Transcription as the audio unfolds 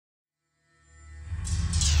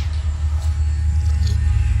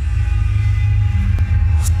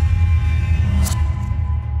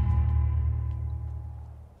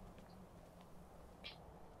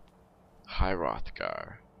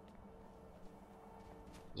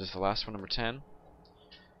Is this the last one, number 10?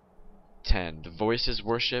 10. The voices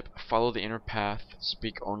worship, follow the inner path,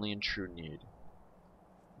 speak only in true need.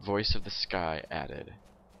 Voice of the sky added.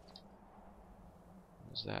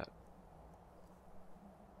 What is that?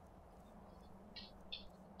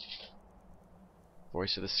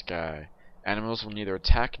 Voice of the sky. Animals will neither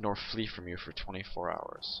attack nor flee from you for 24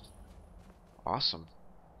 hours. Awesome.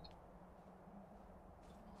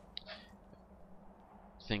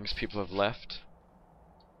 Things people have left.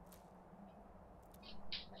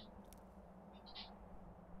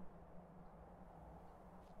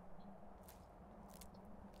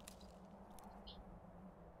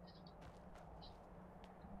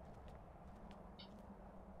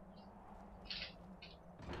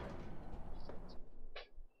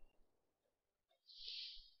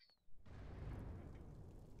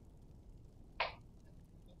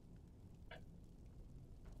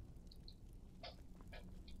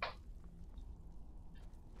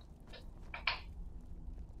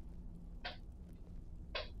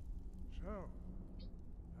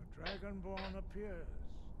 Dragonborn appears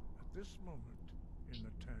at this moment in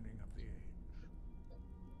the turning of the age.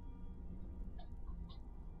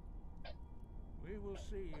 We will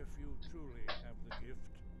see if you truly have the gift.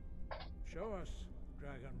 Show us,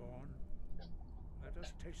 Dragonborn. Let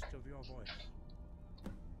us taste of your voice.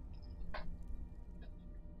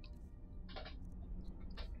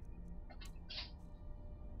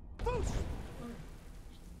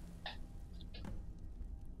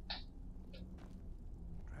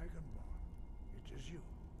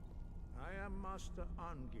 Master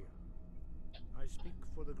Angir. I speak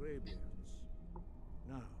for the Greybeards.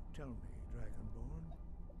 Now, tell me, Dragonborn,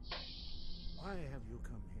 why have you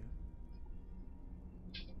come here?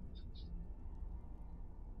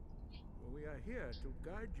 Well, we are here to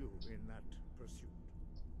guide you in that pursuit,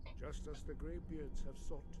 just as the Greybeards have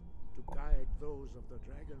sought to guide those of the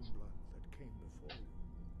dragon blood that came before you.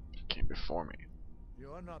 Came before me.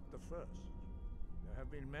 You are not the first. There have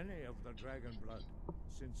been many of the dragon blood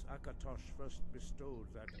since Akatosh first bestowed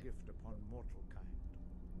that gift upon mortal kind.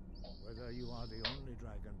 Whether you are the only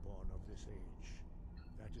dragonborn of this age,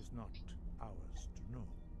 that is not ours to know.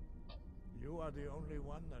 You are the only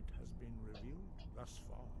one that has been revealed thus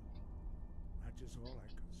far. That is all I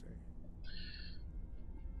can say.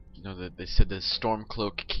 You know that they said the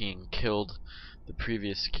Stormcloak King killed the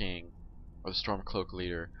previous king, or the Stormcloak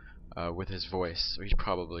leader, with his voice, so he's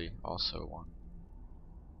probably also one.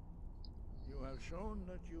 You have shown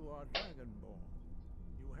that you are dragonborn.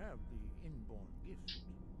 You have the inborn gift.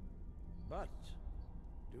 But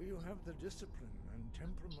do you have the discipline and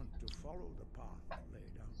temperament to follow the path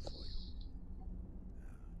laid out for you?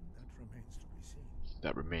 That remains to be seen.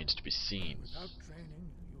 That remains to be seen. Without training,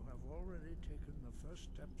 you have already taken the first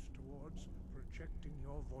steps towards projecting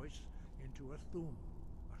your voice into a thum,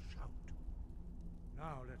 a shout.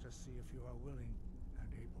 Now let us see if you are willing and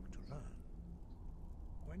able to learn.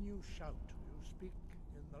 When you shout, you speak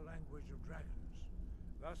in the language of dragons.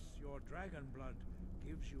 Thus, your dragon blood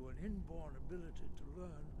gives you an inborn ability to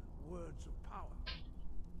learn words of power.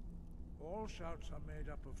 All shouts are made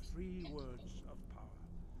up of 3 words of power.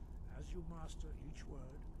 As you master each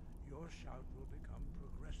word, your shout will become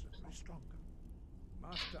progressively stronger.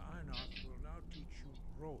 Master Einarth will now teach you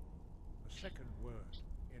Ro, the second word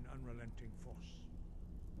in Unrelenting Force.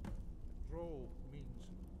 Ro means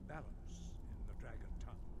balance in the dragon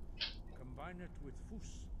tongue. Combine it with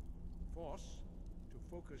Fus, force, to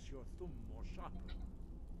focus your thumb more sharply.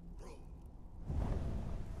 Ro.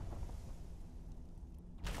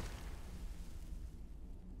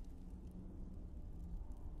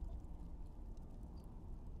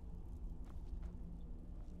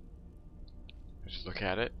 Just look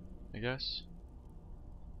at it, I guess.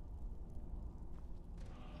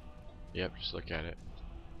 Yep, just look at it.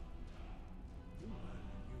 You learn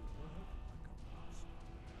a new word like a master.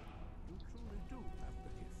 You truly do have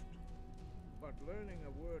the gift. But learning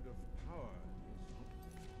a word of power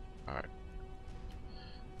is not. Alright.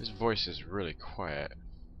 His voice is really quiet.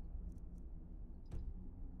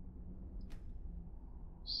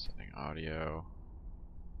 Setting audio.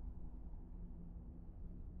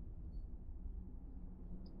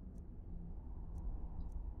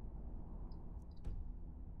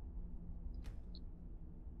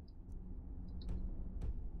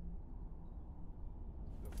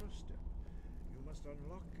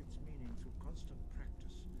 Unlock its meaning through constant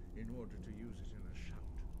practice in order to use it in a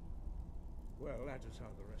shout. Well, that is how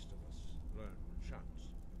the rest of us learn shouts.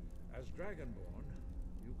 As Dragonborn,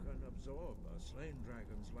 you can absorb a slain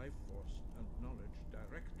dragon's life force and knowledge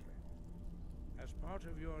directly. As part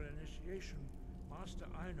of your initiation, Master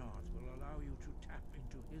Einarth will allow you to tap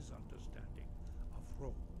into his understanding of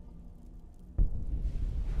Roll.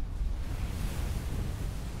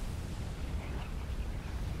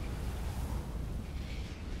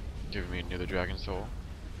 Giving me another dragon soul. Let us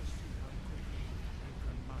see how quickly you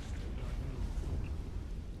can master your new food.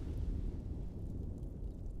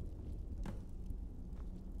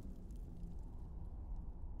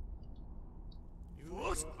 Use your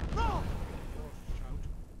force shout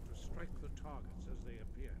to strike the targets as they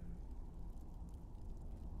appear.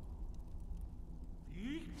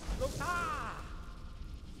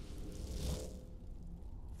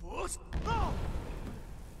 Force no!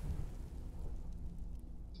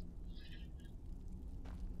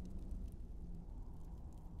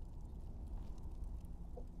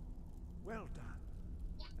 Well done.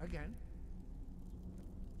 Again.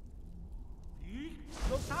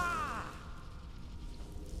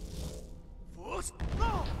 Force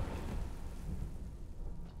no!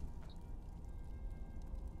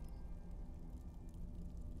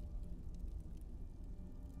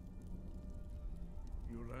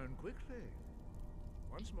 You learn quickly.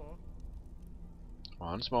 Once more.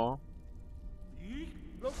 Once more.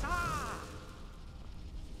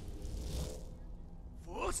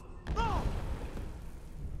 Force no!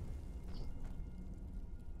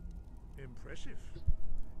 Impressive.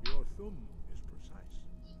 Your thumb is precise.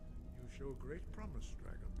 You show great promise,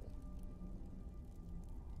 Dragonborn.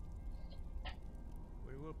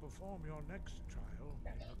 We will perform your next trial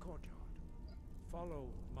in the courtyard. Follow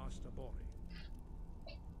Master Bori.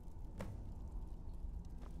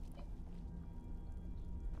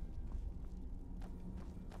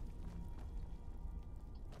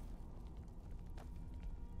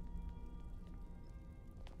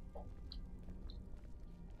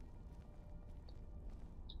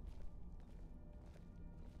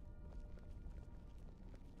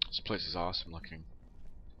 This place is awesome looking.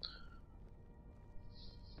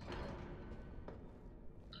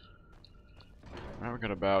 Alright, we've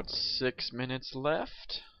got about 6 minutes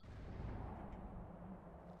left.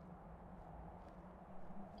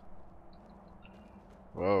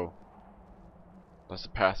 Whoa. That's the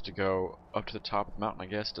path to go up to the top of the mountain, I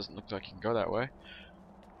guess. Doesn't look like you can go that way.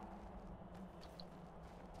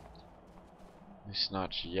 At least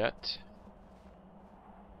not yet.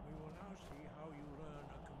 We will now see how you learn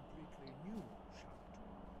a completely new shout.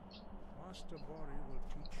 Master Bori will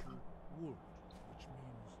teach you Wold, which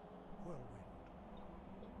means whirlwind.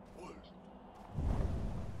 Wold.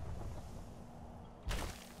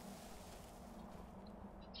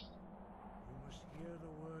 You must hear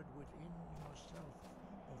the word within yourself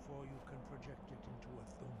before you can project it into a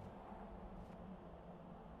thumb.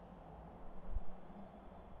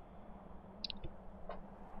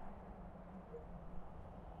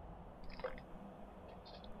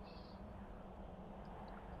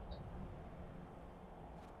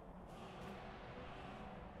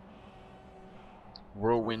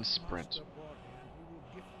 Whirlwind sprint. Master Bori, and he will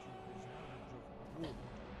gift you his knowledge of wood.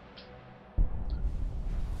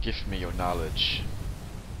 Gift me your knowledge.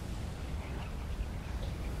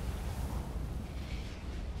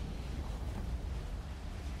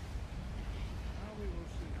 Now we will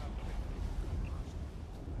see how quickly you can master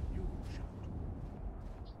a new shout.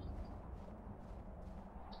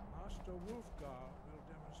 Master Wolfgar will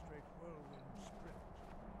demonstrate whirlwind sprint.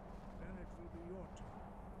 Then it will be your turn.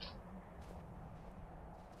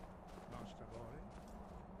 Master Bori.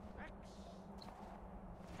 X.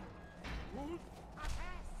 Wolf.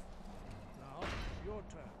 Now it's your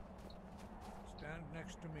turn. Stand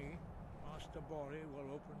next to me. Master Bori will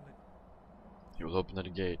open the He will open the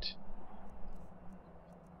gate.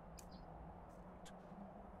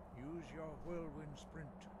 Use your whirlwind sprint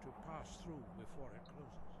to pass through before it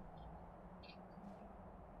closes.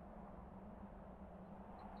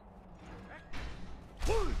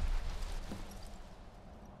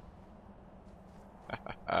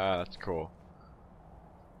 Ah, that's cool.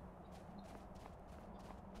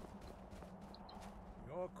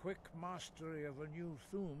 Your quick mastery of a new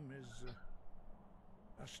thum is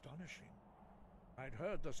astonishing. I'd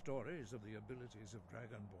heard the stories of the abilities of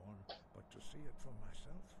Dragonborn, but to see it for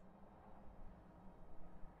myself.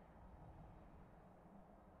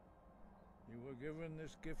 You were given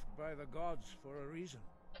this gift by the gods for a reason.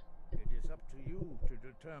 It is up to you to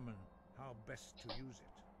determine how best to use it.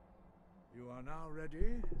 You are now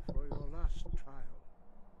ready for your last trial.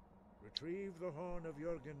 Retrieve the horn of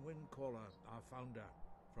Jürgen Windcaller, our founder,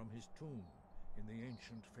 from his tomb in the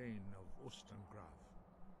ancient fane of Ostengrav.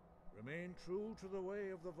 Remain true to the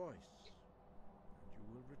way of the voice, and you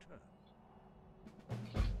will return.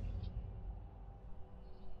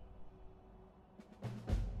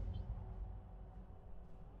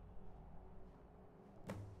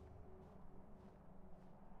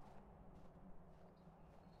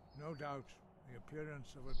 No doubt, the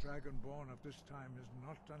appearance of a dragonborn of this time is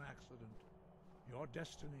not an accident. Your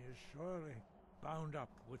destiny is surely bound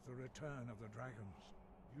up with the return of the dragons.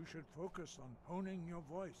 You should focus on honing your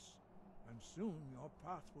voice, and soon your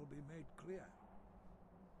path will be made clear.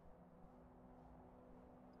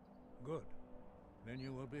 Good. Then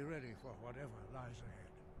you will be ready for whatever lies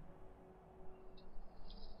ahead.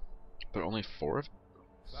 There are only 4 of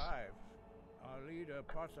 5. Our leader,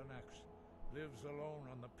 Parthenax, lives alone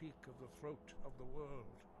on the peak of the throat of the world.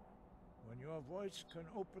 When your voice can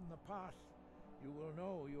open the path, you will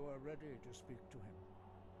know you are ready to speak to him.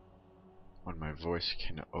 When my voice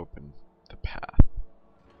can open the path.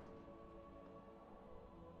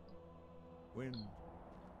 Wind,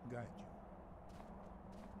 guide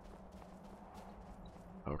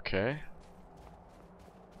you. Okay.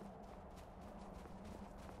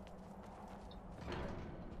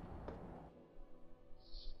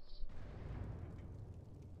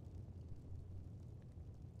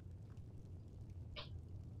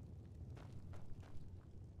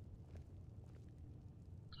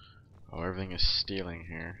 Oh, everything is stealing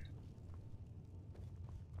here.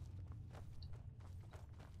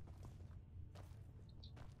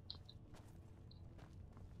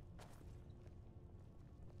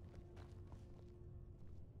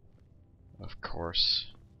 Of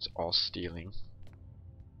course, it's all stealing.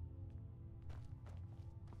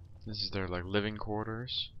 This is their like living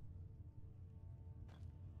quarters.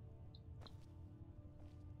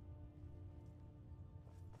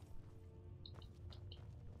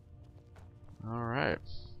 Alright.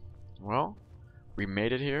 Well, we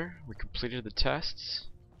made it here. We completed the tests.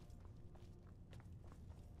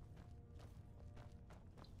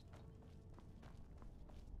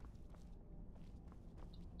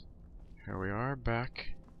 Here we are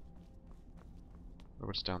back.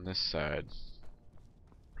 What's down this side?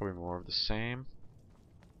 Probably more of the same.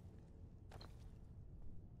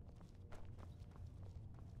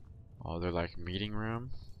 Oh, they're like meeting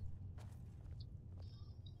room.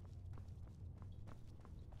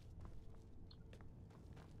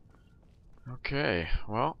 Okay,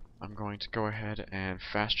 well, I'm going to go ahead and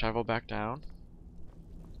fast travel back down.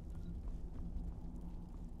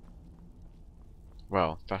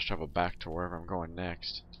 Well, fast travel back to wherever I'm going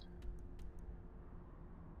next.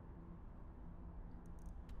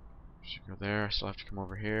 Should go there, I still have to come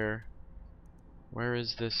over here. Where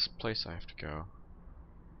is this place I have to go?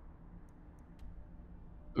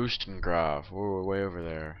 Oostengrav. Whoa, way over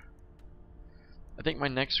there. I think my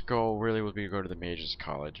next goal really will be to go to the Mages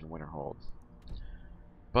College in Winterhold.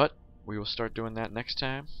 But we will start doing that next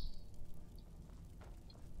time.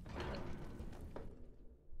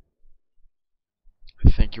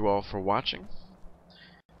 Thank you all for watching.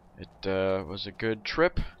 It was a good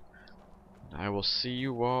trip. I will see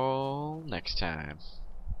you all next time.